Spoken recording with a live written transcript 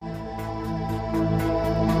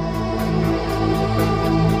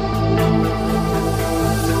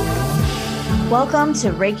Welcome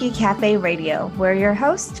to Reiki Cafe Radio. We're your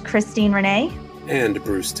hosts, Christine Renee and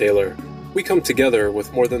Bruce Taylor. We come together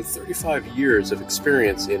with more than 35 years of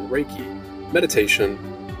experience in Reiki, meditation,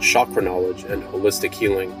 chakra knowledge, and holistic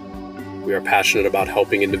healing. We are passionate about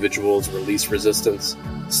helping individuals release resistance,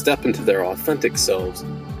 step into their authentic selves,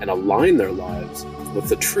 and align their lives with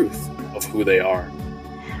the truth of who they are.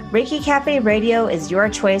 Reiki Cafe Radio is your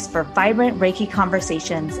choice for vibrant Reiki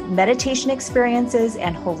conversations, meditation experiences,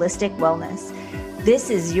 and holistic wellness. This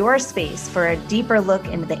is your space for a deeper look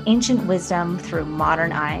into the ancient wisdom through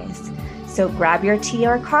modern eyes. So grab your tea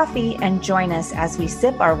or coffee and join us as we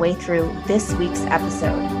sip our way through this week's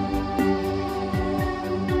episode.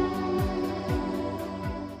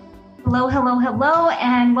 Hello,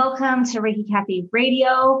 and welcome to Reiki Cafe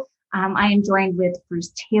Radio. I am joined with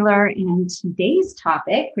Bruce Taylor, and today's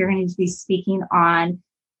topic, we're going to be speaking on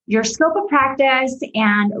your scope of practice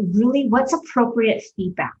and really what's appropriate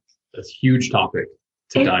feedback. That's a huge topic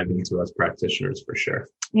to dive into as practitioners, for sure.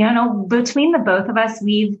 You know, between the both of us,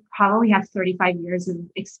 we probably have 35 years of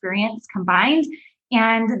experience combined.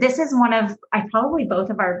 And this is one of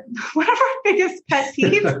our biggest pet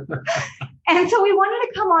peeves. And so we wanted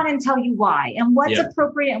to come on and tell you why and what's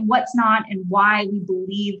appropriate and what's not, and why we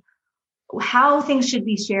believe how things should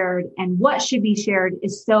be shared and what should be shared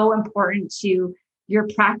is so important to your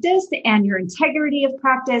practice and your integrity of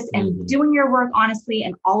practice and doing your work honestly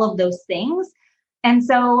and all of those things. And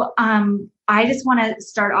so I just want to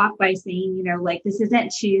start off by saying, this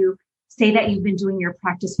isn't to say that you've been doing your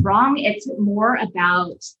practice wrong. It's more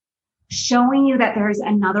about showing you that there's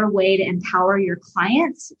another way to empower your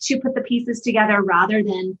clients to put the pieces together rather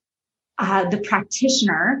than the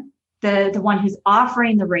practitioner, the one who's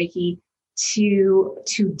offering the Reiki to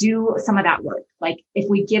do some of that work. Like if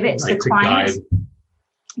we give it to the client.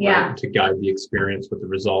 To guide the experience with the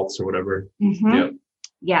results or whatever.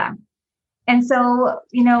 Yeah. And so,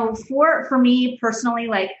 for me personally,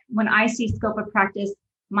 like when I see scope of practice,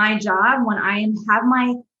 my job, when I have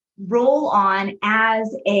my role on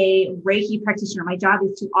as a Reiki practitioner, my job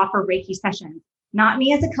is to offer Reiki sessions, not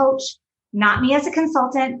me as a coach, not me as a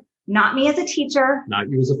consultant, not me as a teacher. Not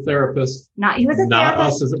you as a therapist. Not you as a not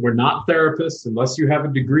therapist. Us we're not therapists unless you have a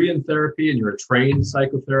degree in therapy and you're a trained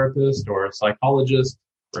psychotherapist or a psychologist.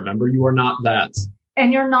 Remember, you are not that.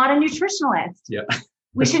 And you're not a nutritionalist. Yeah.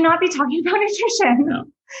 We should not be talking about nutrition.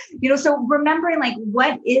 No. So remembering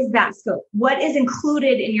what is that scope? What is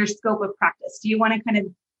included in your scope of practice? Do you want to kind of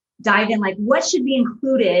dive in, what should be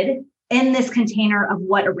included in this container of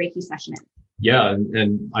what a Reiki session is? Yeah.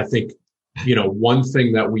 And I think, one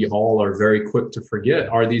thing that we all are very quick to forget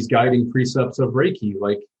are these guiding precepts of Reiki.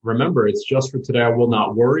 Remember, it's just for today. I will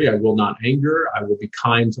not worry. I will not anger. I will be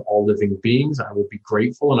kind to all living beings. I will be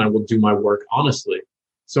grateful, and I will do my work honestly.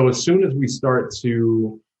 So as soon as we start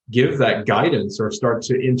to give that guidance or start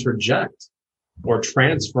to interject or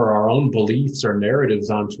transfer our own beliefs or narratives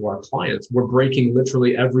onto our clients, we're breaking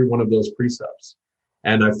literally every one of those precepts.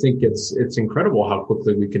 And I think it's incredible how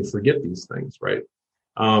quickly we can forget these things, right?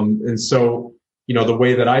 And so, the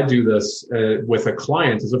way that I do this with a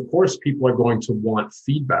client is, of course, people are going to want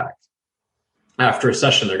feedback after a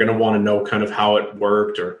session. They're going to want to know kind of how it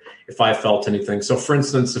worked or if I felt anything. So for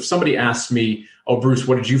instance, if somebody asks me, "Oh, Bruce,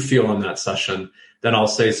 what did you feel in that session?" Then I'll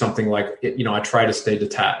say something like, I try to stay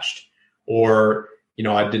detached, or,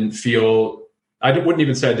 I wouldn't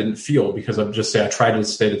even say I didn't feel, because I'd just say I tried to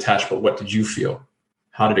stay detached, but what did you feel?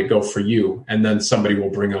 How did it go for you? And then somebody will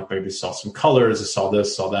bring up, maybe saw some colors, I saw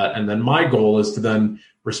this, saw that. And then my goal is to then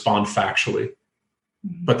respond factually.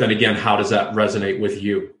 But then again, how does that resonate with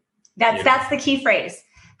you? That's the key phrase.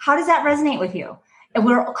 How does that resonate with you? And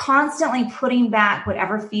we're constantly putting back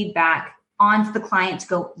whatever feedback onto the client to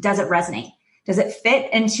go, does it resonate? Does it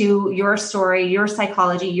fit into your story, your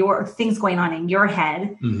psychology, your things going on in your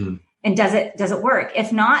head? And does it work?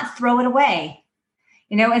 If not, throw it away.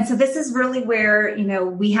 And so this is really where,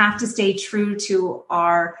 we have to stay true to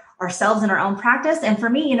ourselves and our own practice. And for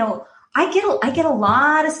me, I get a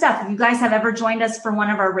lot of stuff. If you guys have ever joined us for one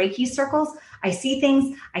of our Reiki circles, I see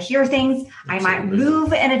things, I hear things. Absolutely. I might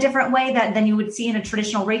move in a different way than you would see in a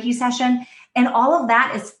traditional Reiki session. And all of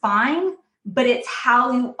that is fine, but it's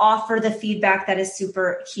how you offer the feedback that is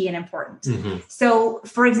super key and important. So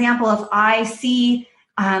for example, if I see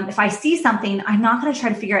something, I'm not going to try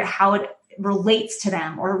to figure out how it relates to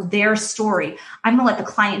them or their story. I'm going to let the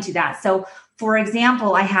client do that. So for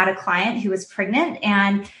example, I had a client who was pregnant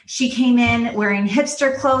and she came in wearing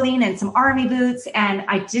hipster clothing and some army boots, and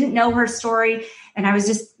I didn't know her story. And I was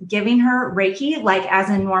just giving her Reiki, as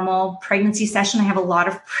a normal pregnancy session. I have a lot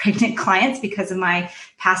of pregnant clients because of my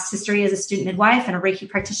past history as a student midwife and a Reiki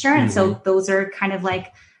practitioner. And so those are kind of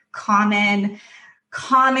common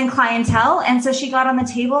clientele. And so she got on the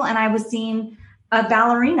table and I was seeing a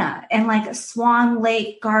ballerina and like a Swan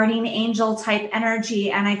Lake guardian angel type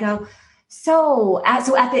energy. And I go, so at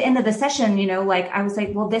the end of the session, I was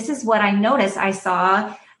like, well, this is what I noticed. I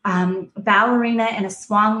saw ballerina in a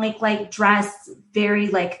Swan Lake like dress, very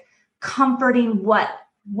like comforting. What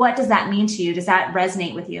does that mean to you? Does that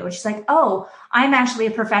resonate with you? And she's like, oh, I'm actually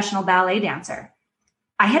a professional ballet dancer.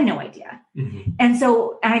 I had no idea. Mm-hmm. And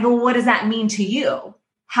I go, what does that mean to you?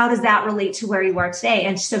 How does that relate to where you are today?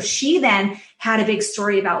 And so she then had a big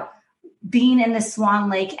story about being in the Swan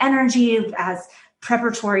Lake energy as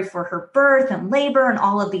preparatory for her birth and labor and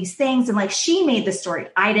all of these things. And like, she made the story.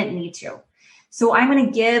 I didn't need to. So I'm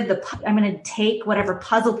going to take whatever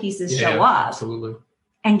puzzle pieces show up. Absolutely.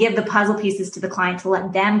 And give the puzzle pieces to the client to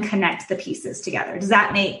let them connect the pieces together. Does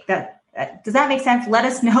that make sense? Let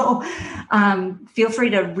us know. Feel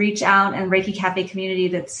free to reach out in Reiki Cafe community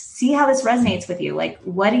to see how this resonates with you. Like,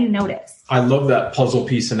 what do you notice? I love that puzzle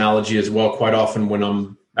piece analogy as well. Quite often when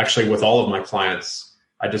I'm actually with all of my clients,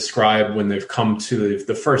 I describe when they've come to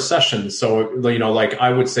the first session. So, like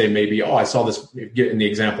I would say maybe, I saw this, in the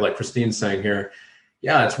example that Christine's saying here.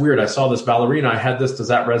 Yeah, it's weird. I saw this ballerina. I had this. Does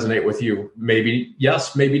that resonate with you? Maybe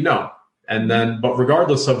yes, maybe no. But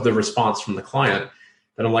regardless of the response from the client,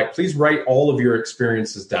 then I'm like, please write all of your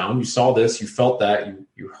experiences down. You saw this, you felt that,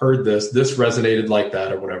 you heard this resonated like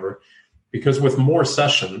that or whatever. Because with more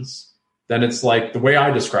sessions, then it's like the way I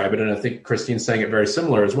describe it, and I think Christine's saying it very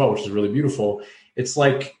similar as well, which is really beautiful. It's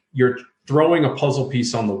like you're throwing a puzzle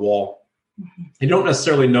piece on the wall. Mm-hmm. You don't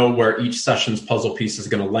necessarily know where each session's puzzle piece is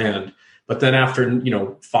going to land. But then after,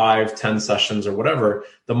 5-10 sessions or whatever,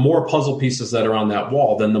 the more puzzle pieces that are on that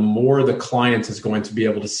wall, then the more the client is going to be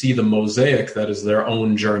able to see the mosaic that is their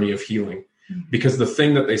own journey of healing. Mm-hmm. Because the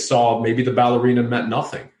thing that they saw, maybe the ballerina meant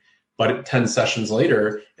nothing. But 10 sessions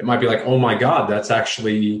later, it might be like, oh my God, that's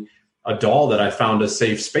actually a doll that I found a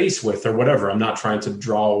safe space with or whatever. I'm not trying to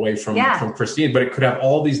draw away from Christine, but it could have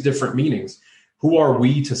all these different meanings. Who are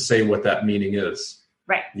we to say what that meaning is?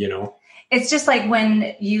 Right. It's just like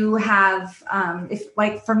when you have, if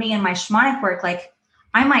like for me in my shamanic work, like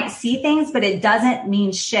I might see things, but it doesn't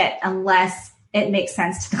mean shit unless it makes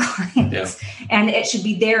sense to the client. Yeah. And it should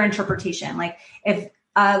be their interpretation. Like if,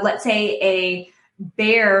 let's say a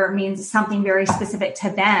bear means something very specific to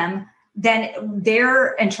them, then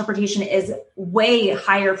their interpretation is way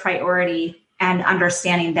higher priority and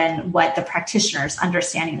understanding than what the practitioner's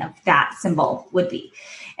understanding of that symbol would be.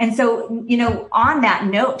 And so, on that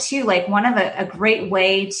note too, like one of a great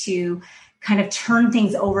way to kind of turn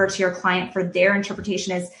things over to your client for their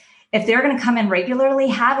interpretation is if they're going to come in regularly,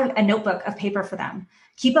 have a notebook of paper for them.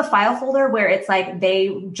 Keep a file folder where it's like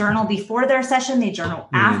they journal before their session, they journal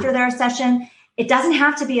after their session. It doesn't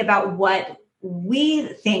have to be about what we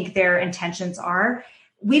think their intentions are.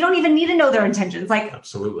 We don't even need to know their intentions. Like,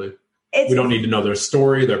 absolutely. We don't need to know their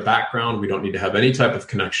story, their background. We don't need to have any type of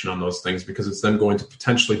connection on those things because it's then going to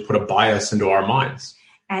potentially put a bias into our minds.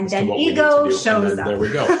 And then ego shows up. There we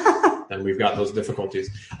go. Then we've got those difficulties.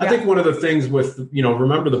 Yeah. I think one of the things with,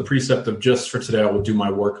 remember the precept of just for today, I will do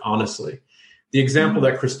my work honestly. The example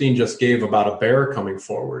that Christine just gave about a bear coming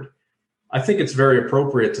forward, I think it's very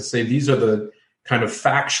appropriate to say these are the kind of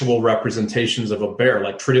factual representations of a bear.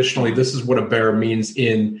 Like traditionally, this is what a bear means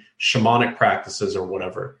in shamanic practices or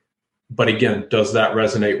whatever. But again, does that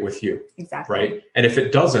resonate with you? Exactly. Right. And if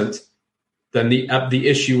it doesn't, then the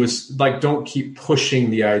issue is like, don't keep pushing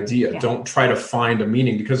the idea. Yeah. Don't try to find a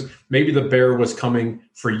meaning because maybe the bear was coming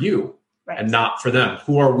for you and not for them.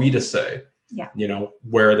 Who are we to say,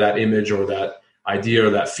 where that image or that idea or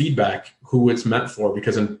that feedback, who it's meant for?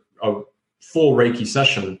 Because in a full Reiki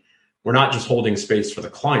session, we're not just holding space for the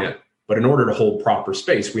client, but in order to hold proper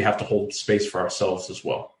space, we have to hold space for ourselves as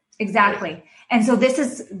well. Exactly. Right? And so this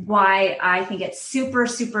is why I think it's super,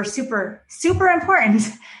 super, super, super important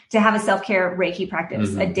to have a self-care Reiki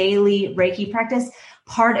practice, a daily Reiki practice,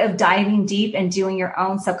 part of diving deep and doing your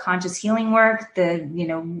own subconscious healing work,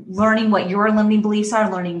 learning what your limiting beliefs are,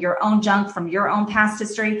 learning your own junk from your own past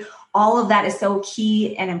history. All of that is so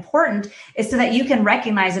key and important is so that you can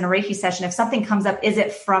recognize in a Reiki session, if something comes up, is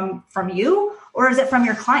it from you or is it from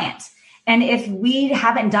your client? And if we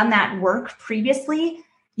haven't done that work previously,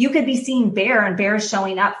 you could be seeing bears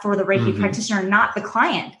showing up for the Reiki practitioner, not the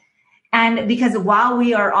client. And because while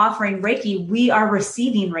we are offering Reiki, we are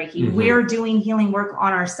receiving Reiki. We're doing healing work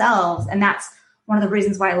on ourselves. And that's one of the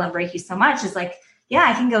reasons why I love Reiki so much is like, yeah,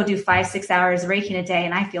 I can go do 5-6 hours of Reiki in a day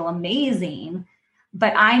and I feel amazing.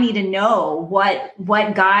 But I need to know what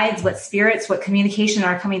guides, what spirits, what communication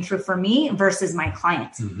are coming through for me versus my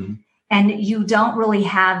clients. And you don't really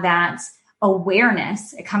have that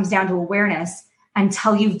awareness. It comes down to awareness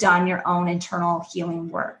until you've done your own internal healing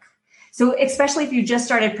work. So especially if you just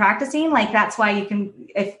started practicing, like that's why you can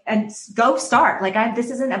go start. Like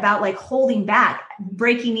this isn't about like holding back.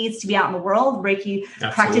 Reiki needs to be out in the world. Reiki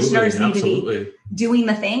practitioners need to be doing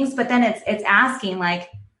the things, but then it's asking like,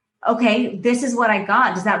 okay, this is what I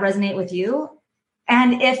got. Does that resonate with you?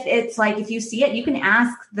 And if it's like, if you see it, you can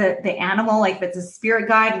ask the animal, like if it's a spirit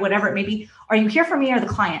guide, whatever it may be, are you here for me or the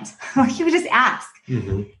client? Or you would just ask.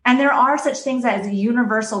 Mm-hmm. And there are such things as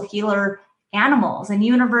universal healer animals and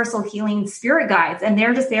universal healing spirit guides. And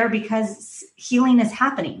they're just there because healing is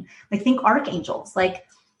happening. Like think archangels, like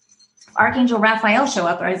Archangel Raphael show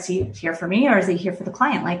up, or is he here for me or is he here for the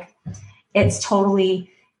client? Like it's totally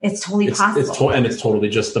possible. And it's totally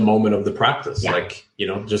just the moment of the practice. Yeah. Like,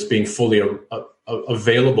 just being fully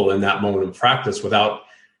available in that moment of practice without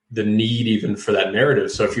the need even for that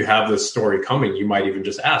narrative. So if you have this story coming, you might even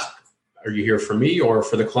just ask, are you here for me or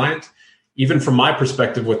for the client? Even from my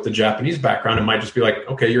perspective with the Japanese background, it might just be like,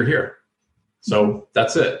 okay, you're here. So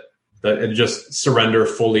that's it. And just surrender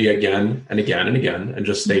fully again and again and again, and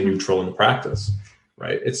just stay neutral in the practice,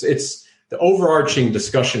 right? It's the overarching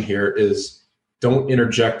discussion here is don't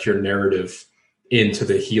interject your narrative into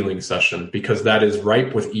the healing session, because that is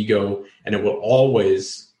ripe with ego, and it will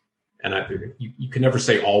always, and you can never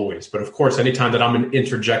say always, but of course, anytime that I'm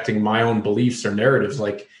interjecting my own beliefs or narratives,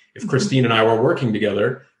 like if Christine and I were working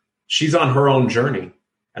together, she's on her own journey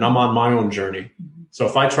and I'm on my own journey. So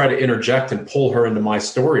if I try to interject and pull her into my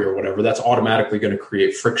story or whatever, that's automatically going to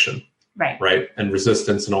create friction, right? And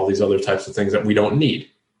resistance and all these other types of things that we don't need.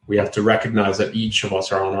 We have to recognize that each of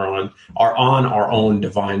us are on our own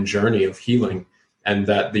divine journey of healing, and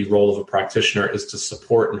that the role of a practitioner is to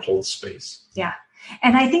support and hold space. Yeah.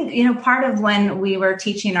 And I think, part of when we were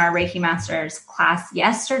teaching our Reiki Masters class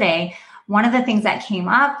yesterday, one of the things that came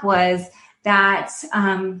up was that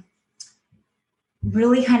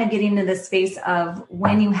really kind of getting into the space of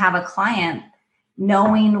when you have a client,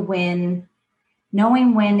 knowing when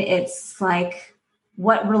it's like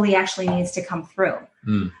what really actually needs to come through.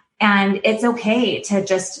 And it's okay to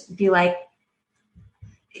just be like,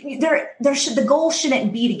 the goal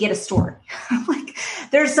shouldn't be to get a story. Like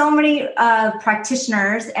there's so many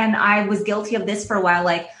practitioners, and I was guilty of this for a while.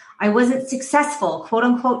 Like I wasn't successful, quote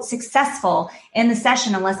unquote, successful in the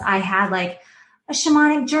session unless I had like a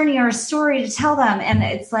shamanic journey or a story to tell them. And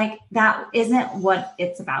it's like, that isn't what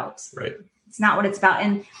it's about. Right. It's not what it's about.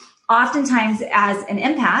 And oftentimes as an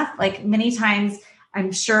empath, like many times,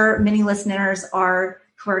 I'm sure many listeners who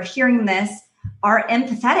are hearing this are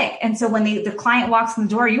empathetic. And so when the client walks in the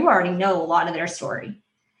door, you already know a lot of their story.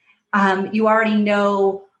 You already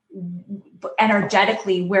know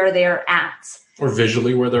energetically where they're at. Or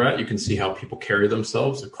visually where they're at. You can see how people carry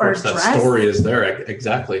themselves. Of course, that story is there.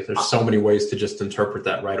 Exactly. There's so many ways to just interpret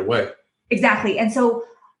that right away. Exactly. And so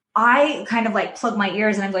I kind of like plug my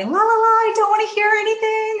ears and I'm going, la, la, la, I don't want to hear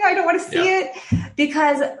anything. I don't want to see it.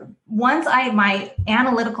 Because once my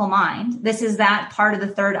analytical mind, this is that part of the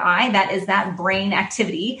third eye, that is that brain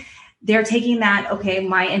activity. They're taking that, okay,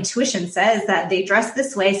 my intuition says that they dress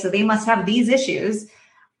this way, so they must have these issues.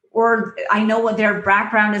 Or I know what their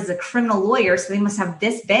background is, a criminal lawyer, so they must have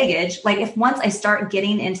this baggage. Like if once I start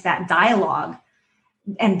getting into that dialogue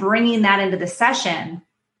and bringing that into the session,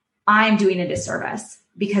 I'm doing a disservice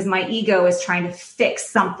because my ego is trying to fix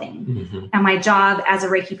something. Mm-hmm. And my job as a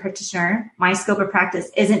Reiki practitioner, my scope of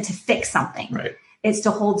practice isn't to fix something. Right. It's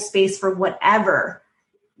to hold space for whatever,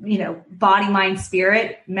 body, mind,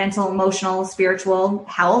 spirit, mental, emotional, spiritual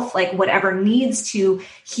health, like whatever needs to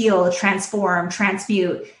heal, transform,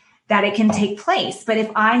 transmute, that it can take place. But if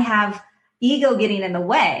I have ego getting in the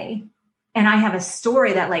way and I have a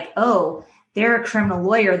story that like, oh, they're a criminal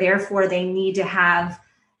lawyer, therefore they need to have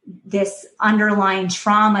this underlying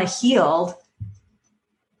trauma healed,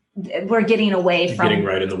 we're getting away from getting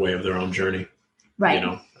right in the way of their own journey. Right.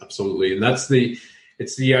 Absolutely. And it's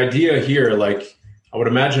the idea here. Like I would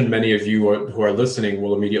imagine many of you who are listening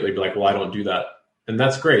will immediately be like, well, I don't do that. And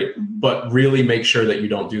that's great, but really make sure that you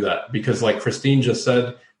don't do that, because like Christine just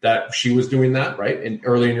said that she was doing that, right? And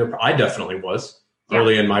I definitely was. Yeah.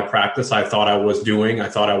 Early in my practice, I thought I was doing, I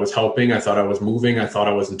thought I was helping, I thought I was moving, I thought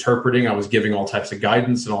I was interpreting, I was giving all types of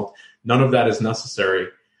guidance and all. None of that is necessary.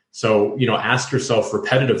 So, ask yourself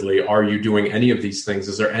repetitively, are you doing any of these things?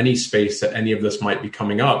 Is there any space that any of this might be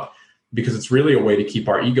coming up? Because it's really a way to keep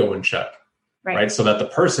our ego in check, right? So that the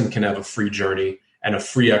person can have a free journey and a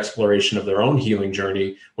free exploration of their own healing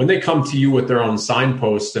journey. When they come to you with their own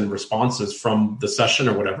signposts and responses from the session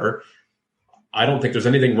or whatever, I don't think there's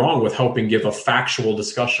anything wrong with helping give a factual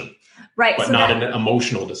discussion. Right. But so not an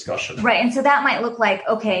emotional discussion. Right. And so that might look like,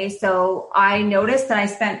 okay, so I noticed that I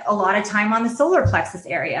spent a lot of time on the solar plexus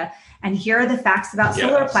area, and here are the facts about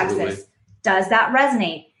solar plexus. Does that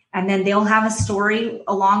resonate? And then they'll have a story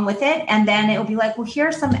along with it. And then it'll be like, well, here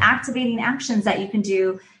are some activating actions that you can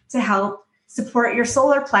do to help support your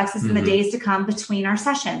solar plexus in the days to come between our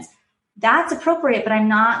sessions. That's appropriate, but I'm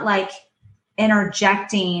not like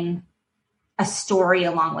interjecting a story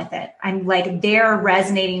along with it. I'm like, they're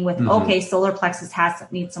resonating with, okay, solar plexus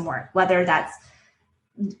needs some work, whether that's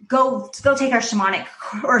go take our shamanic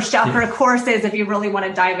or chakra courses. If you really want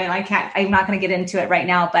to dive in, I'm not going to get into it right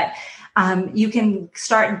now, but you can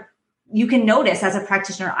notice as a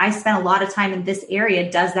practitioner, I spent a lot of time in this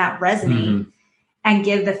area. Does that resonate? And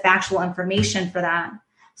give the factual information for that.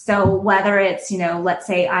 So whether it's, let's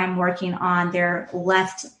say I'm working on their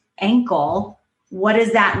left ankle, what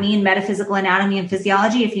does that mean? Metaphysical anatomy and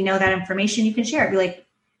physiology. If you know that information, you can share it. Be like,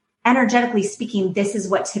 energetically speaking, this is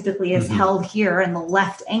what typically is held here in the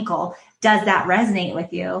left ankle. Does that resonate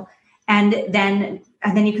with you? And then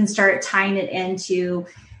you can start tying it into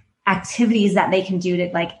activities that they can do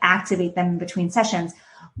to like activate them in between sessions.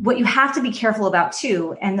 What you have to be careful about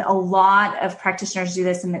too, and a lot of practitioners do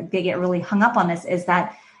this and they get really hung up on this, is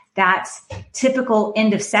that typical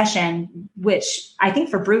end of session, which I think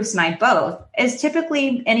for Bruce and I both, is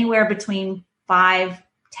typically anywhere between 5-10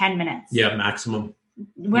 minutes. Yeah, maximum.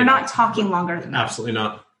 We're not talking longer than that. Absolutely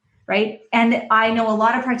not. Right. And I know a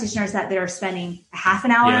lot of practitioners that are spending half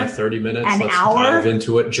an hour. Yeah, 30 minutes. An Let's hour. Dive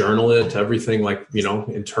into it, journal it, everything, like,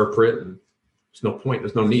 interpret. And there's no point.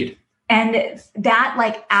 There's no need. And that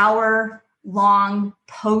like hour long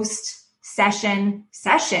post session,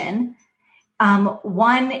 it's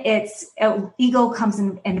ego comes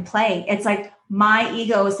into play. It's like my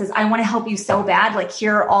ego says, I want to help you so bad. Like,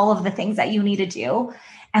 here are all of the things that you need to do.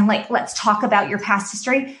 And like, let's talk about your past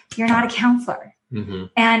history. You're not a counselor.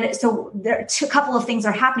 And so there are a couple of things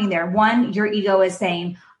are happening there. One, your ego is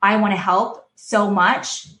saying, I want to help so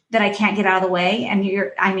much that I can't get out of the way. And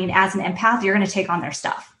as an empath, you're going to take on their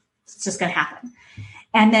stuff. It's just going to happen.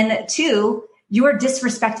 And then 2, you are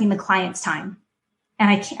disrespecting the client's time.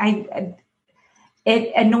 And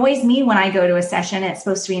it annoys me when I go to a session, it's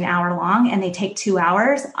supposed to be an hour long and they take 2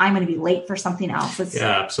 hours. I'm going to be late for something else.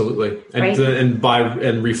 Absolutely. Right?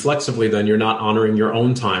 And reflexively, then you're not honoring your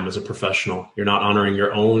own time as a professional. You're not honoring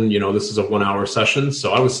your own, this is a 1 hour session.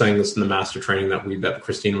 So I was saying this in the master training that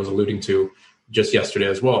Christine was alluding to just yesterday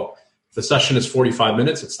as well. If the session is 45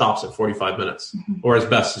 minutes, it stops at 45 minutes or as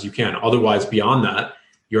best as you can. Otherwise, beyond that,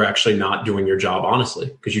 you're actually not doing your job honestly,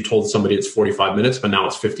 because you told somebody it's 45 minutes, but now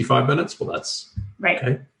it's 55 minutes. Well, that's right.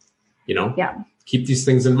 Okay. Keep these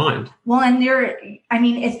things in mind. Well, and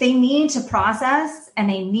if they need to process and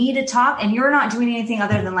they need to talk and you're not doing anything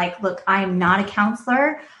other than like, look, I'm not a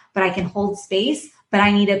counselor, but I can hold space, but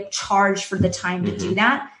I need to charge for the time to do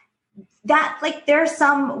that. That like, there's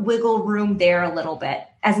some wiggle room there a little bit,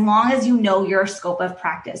 as long as you know your scope of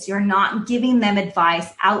practice. You're not giving them advice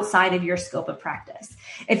outside of your scope of practice.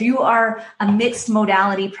 If you are a mixed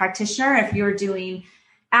modality practitioner, if you're doing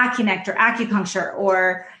Acuconnect or acupuncture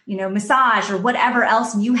or, massage or whatever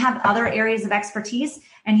else, and you have other areas of expertise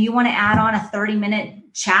and you want to add on a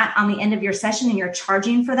 30-minute chat on the end of your session and you're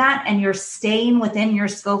charging for that and you're staying within your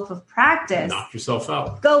scope of practice, knock yourself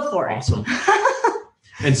out. Go for it. Awesome.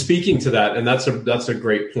 And speaking to that, and that's a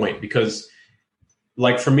great point, because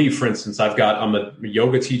like for me, for instance, I'm a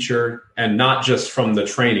yoga teacher, and not just from the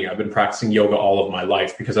training. I've been practicing yoga all of my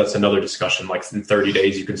life, because that's another discussion. Like in 30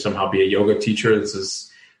 days, you can somehow be a yoga teacher.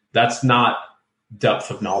 That's not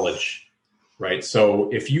depth of knowledge, right?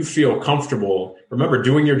 So if you feel comfortable, remember,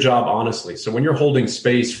 doing your job honestly. So when you're holding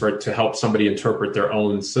space to help somebody interpret their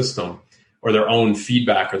own system or their own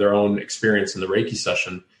feedback or their own experience in the Reiki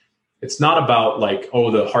session, it's not about like,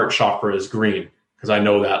 oh, the heart chakra is green, because I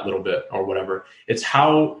know that little bit or whatever. It's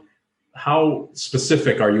how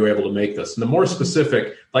specific are you able to make this? And the more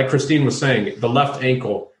specific, like Christine was saying, the left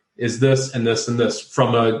ankle is this and this and this,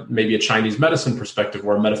 from maybe a Chinese medicine perspective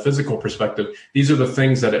or a metaphysical perspective. These are the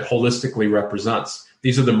things that it holistically represents.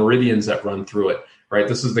 These are the meridians that run through it, right?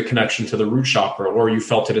 This is the connection to the root chakra, or you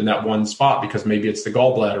felt it in that one spot because maybe it's the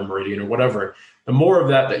gallbladder meridian or whatever. The more of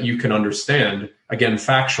that you can understand, again,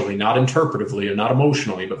 factually, not interpretively or not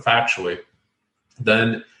emotionally, but factually,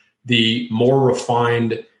 then the more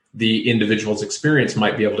refined the individual's experience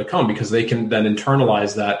might be able to come, because they can then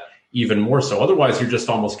internalize that even more so. Otherwise, you're just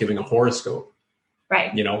almost giving a horoscope,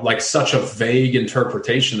 right? Like such a vague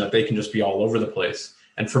interpretation that they can just be all over the place.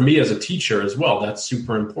 And for me as a teacher as well, that's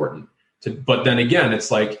super important. But then again, it's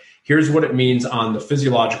like, here's what it means on the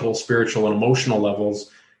physiological, spiritual, and emotional levels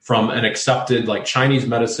from an accepted like Chinese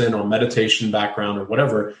medicine or meditation background or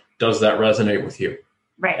whatever, does that resonate with you?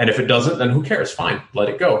 Right. And if it doesn't, then who cares? Fine. Let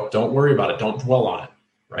it go. Don't worry about it. Don't dwell on it.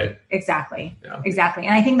 Right. Exactly. Yeah. Exactly.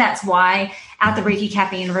 And I think that's why at the Reiki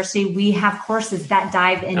Cafe University, we have courses that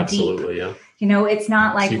dive in Absolutely, deep. Yeah. You know, it's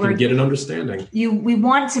not like so you can get an understanding. We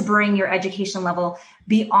want to bring your education level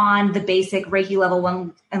beyond the basic Reiki level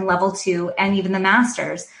 1 and level 2, and even the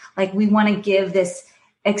masters. Like, we want to give this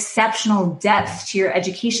exceptional depth to your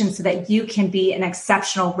education so that you can be an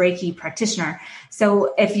exceptional Reiki practitioner.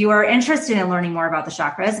 So if you are interested in learning more about the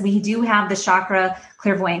chakras, we do have the Chakra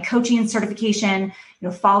Clairvoyant Coaching certification.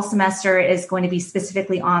 Fall semester is going to be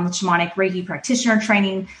specifically on the Shamanic Reiki practitioner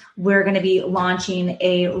training. We're going to be launching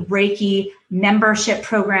a Reiki membership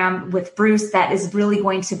program with Bruce that is really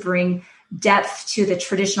going to bring depth to the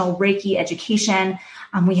traditional Reiki education.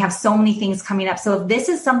 We have so many things coming up. So if this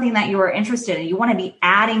is something that you are interested in, you want to be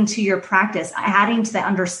adding to your practice, adding to the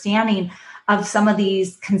understanding of some of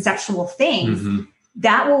these conceptual things,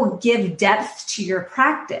 that will give depth to your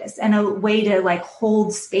practice and a way to like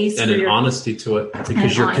hold space and an honesty to it,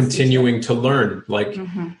 because you're continuing to learn. Like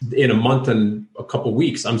in a month and a couple of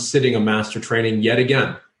weeks, I'm sitting a master training yet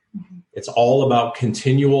again. It's all about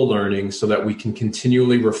continual learning so that we can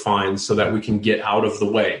continually refine, so that we can get out of the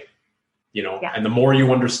way, and the more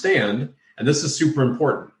you understand, and this is super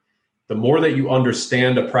important, the more that you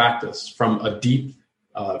understand a practice from a deep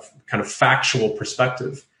kind of factual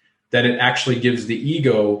perspective, then it actually gives the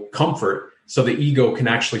ego comfort, so the ego can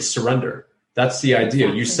actually surrender. That's the idea.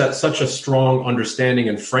 Exactly. You set such a strong understanding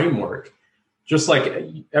and framework. Just like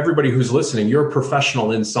everybody who's listening, you're a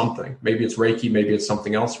professional in something. Maybe it's Reiki, maybe it's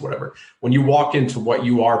something else, whatever. When you walk into what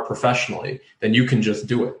you are professionally, then you can just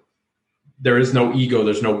do it. There is no ego,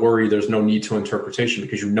 there's no worry, there's no need to interpretation,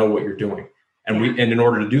 because you know what you're doing. And in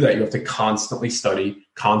order to do that, you have to constantly study,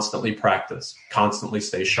 constantly practice, constantly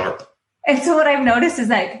stay sharp. And so what I've noticed is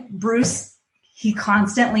that Bruce, he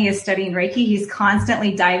constantly is studying Reiki. He's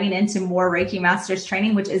constantly diving into more Reiki Masters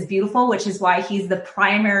training, which is beautiful, which is why he's the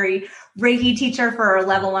primary Reiki teacher for our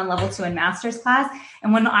level 1, level 2, and Masters class.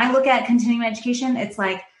 And when I look at continuing education, it's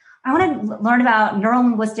like, I want to learn about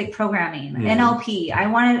neuro-linguistic programming, NLP. I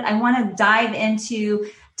want to dive into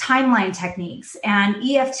timeline techniques and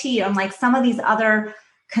EFT and like some of these other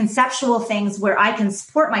conceptual things where I can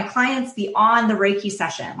support my clients beyond the Reiki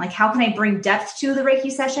session. Like, how can I bring depth to the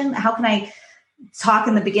Reiki session? How can I talk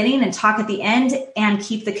in the beginning and talk at the end and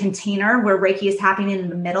keep the container where Reiki is happening in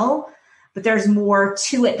the middle? But there's more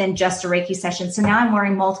to it than just a Reiki session. So now I'm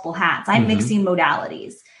wearing multiple hats. I'm mixing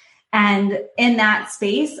modalities. And in that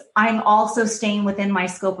space, I'm also staying within my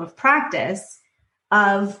scope of practice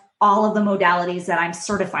of all of the modalities that I'm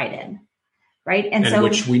certified in. Right. And so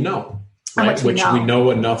which we know. Right? Which we know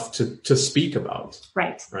enough to speak about.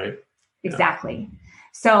 Right. Right. Exactly. Yeah.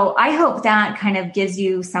 So I hope that kind of gives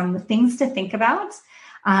you some things to think about.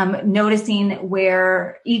 Noticing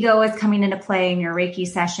where ego is coming into play in your Reiki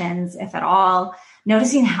sessions, if at all.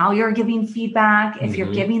 Noticing how you're giving feedback, if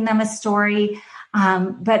you're giving them a story.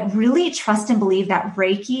 But really trust and believe that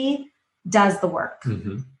Reiki does the work.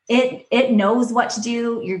 It knows what to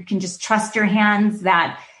do. You can just trust your hands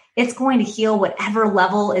that it's going to heal whatever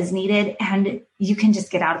level is needed, and you can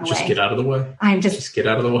just get out of the way. Just get out of the way. I'm just get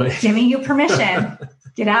out of the way. Giving you permission.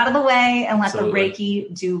 Get out of the way and let the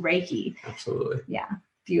Reiki do Reiki. Absolutely. Yeah.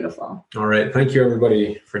 Beautiful. All right. Thank you,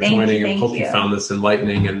 everybody, for joining. I hope you found this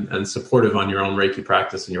enlightening and supportive on your own Reiki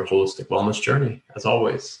practice and your holistic wellness journey. As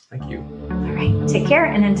always, thank you. All right. Take care.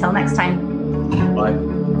 And until next time. Bye.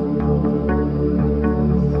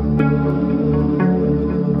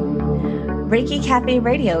 Reiki Cafe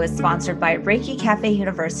Radio is sponsored by Reiki Cafe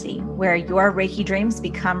University, where your Reiki dreams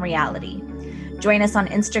become reality. Join us on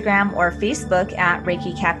Instagram or Facebook at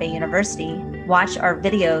Reiki Cafe University. Watch our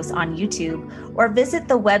videos on YouTube, or visit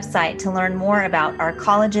the website to learn more about our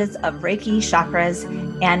colleges of Reiki, chakras,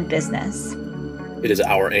 and business. It is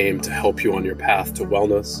our aim to help you on your path to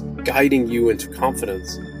wellness, guiding you into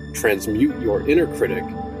confidence, transmute your inner critic,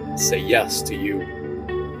 and say yes to you.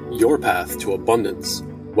 Your path to abundance,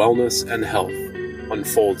 wellness, and health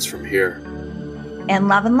unfolds from here. In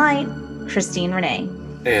love and light, Christine Renee.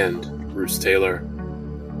 And Bruce Taylor.